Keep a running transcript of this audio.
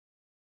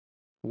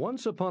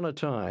Once upon a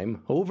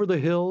time, over the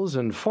hills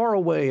and far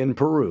away in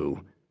Peru,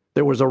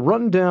 there was a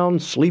run-down,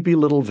 sleepy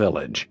little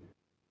village.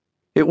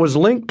 It was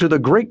linked to the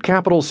great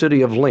capital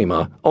city of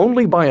Lima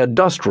only by a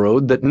dust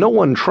road that no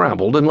one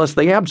traveled unless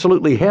they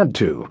absolutely had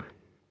to,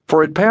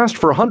 for it passed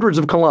for hundreds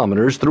of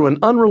kilometers through an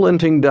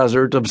unrelenting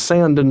desert of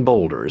sand and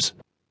boulders.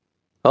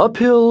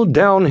 Uphill,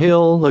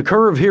 downhill, a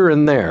curve here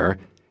and there,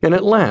 and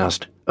at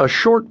last, a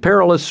short,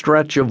 perilous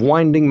stretch of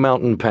winding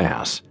mountain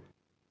pass.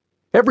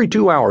 Every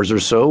 2 hours or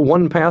so,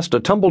 one passed a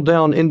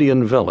tumble-down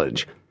Indian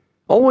village,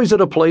 always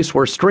at a place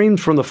where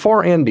streams from the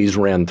far Andes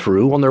ran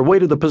through on their way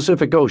to the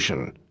Pacific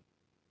Ocean.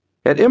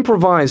 At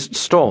improvised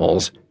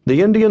stalls,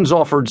 the Indians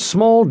offered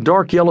small,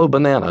 dark yellow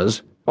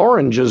bananas,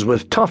 oranges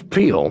with tough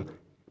peel,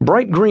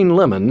 bright green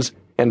lemons,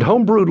 and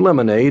homebrewed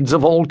lemonades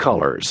of all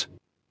colors.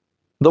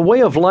 The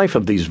way of life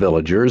of these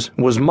villagers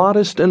was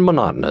modest and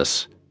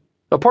monotonous.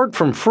 Apart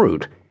from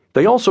fruit,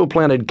 they also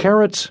planted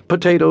carrots,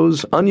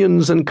 potatoes,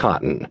 onions, and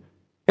cotton.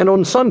 And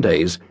on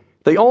Sundays,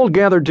 they all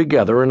gathered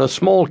together in a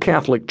small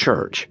Catholic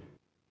church.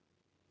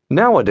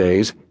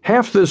 Nowadays,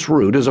 half this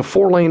route is a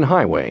 4-lane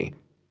highway,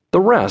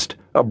 the rest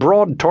a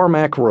broad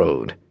tarmac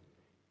road.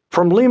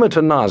 From Lima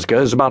to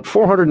Nazca is about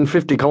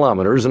 450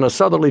 kilometers in a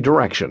southerly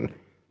direction,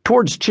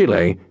 towards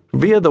Chile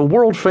via the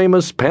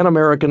world-famous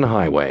Pan-American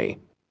Highway.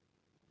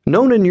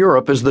 Known in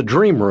Europe as the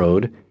Dream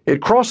Road,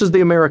 it crosses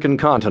the American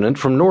continent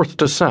from north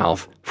to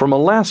south, from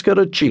Alaska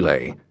to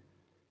Chile.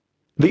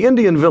 The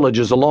Indian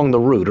villages along the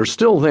route are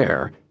still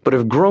there, but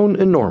have grown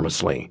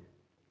enormously.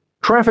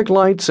 Traffic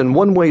lights and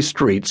one-way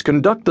streets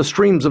conduct the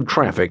streams of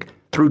traffic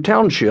through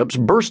townships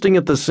bursting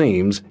at the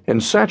seams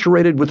and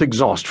saturated with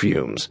exhaust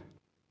fumes.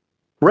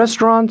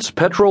 Restaurants,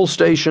 petrol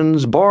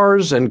stations,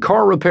 bars, and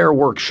car repair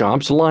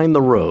workshops line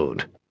the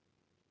road.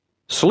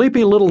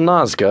 Sleepy little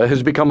Nazca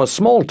has become a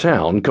small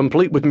town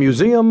complete with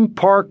museum,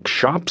 park,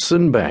 shops,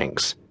 and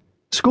banks.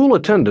 School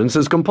attendance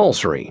is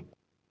compulsory.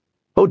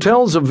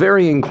 Hotels of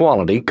varying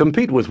quality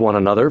compete with one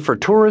another for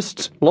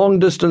tourists,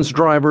 long-distance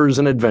drivers,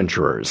 and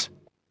adventurers.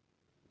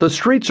 The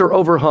streets are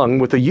overhung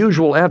with the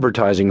usual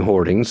advertising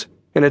hoardings,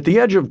 and at the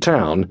edge of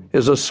town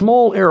is a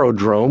small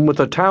aerodrome with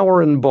a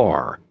tower and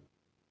bar.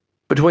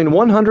 Between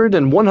 $100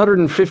 and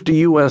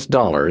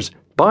 $150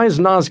 buys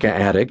Nazca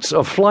addicts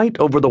a flight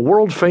over the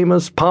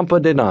world-famous Pampa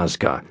de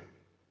Nazca,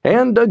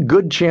 and a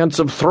good chance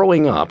of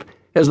throwing up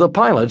as the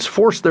pilots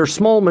force their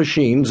small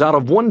machines out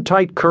of one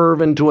tight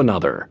curve into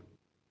another.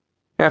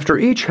 After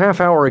each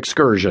half-hour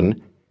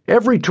excursion,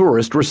 every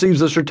tourist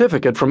receives a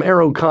certificate from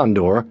Aero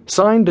Condor,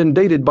 signed and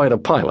dated by the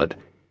pilot,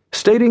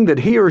 stating that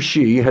he or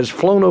she has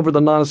flown over the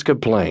Nazca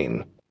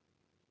plain.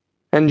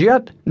 And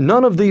yet,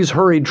 none of these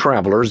hurried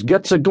travelers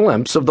gets a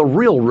glimpse of the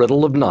real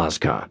riddle of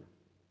Nazca.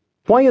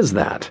 Why is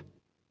that?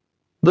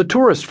 The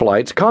tourist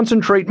flights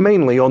concentrate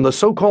mainly on the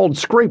so-called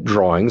scrape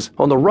drawings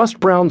on the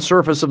rust-brown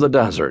surface of the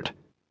desert.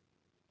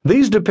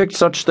 These depict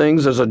such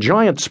things as a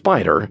giant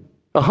spider,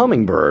 a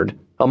hummingbird,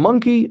 a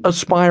monkey, a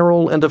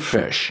spiral, and a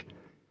fish,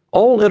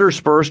 all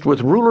interspersed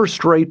with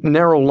ruler-straight,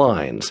 narrow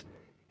lines,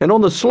 and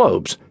on the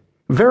slopes,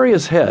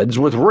 various heads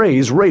with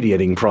rays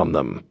radiating from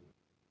them.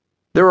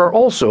 There are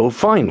also,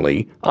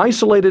 finally,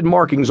 isolated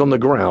markings on the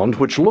ground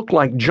which look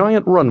like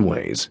giant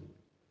runways.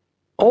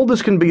 All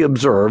this can be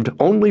observed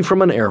only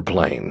from an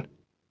airplane.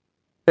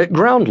 At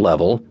ground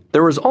level,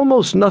 there is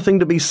almost nothing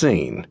to be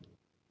seen.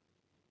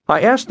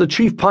 I asked the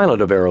chief pilot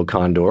of Aero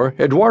Condor,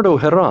 Eduardo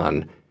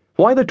Herran,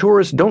 why the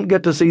tourists don't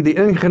get to see the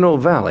Ingenio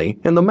Valley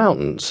and the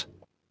mountains.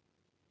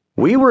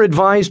 We were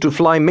advised to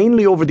fly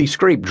mainly over the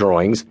scrape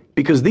drawings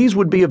because these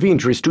would be of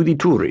interest to the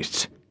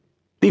tourists.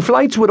 The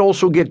flights would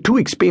also get too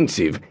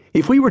expensive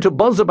if we were to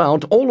buzz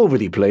about all over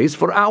the place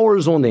for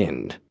hours on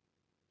end.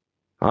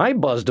 I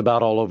buzzed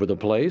about all over the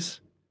place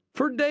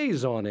for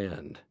days on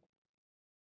end.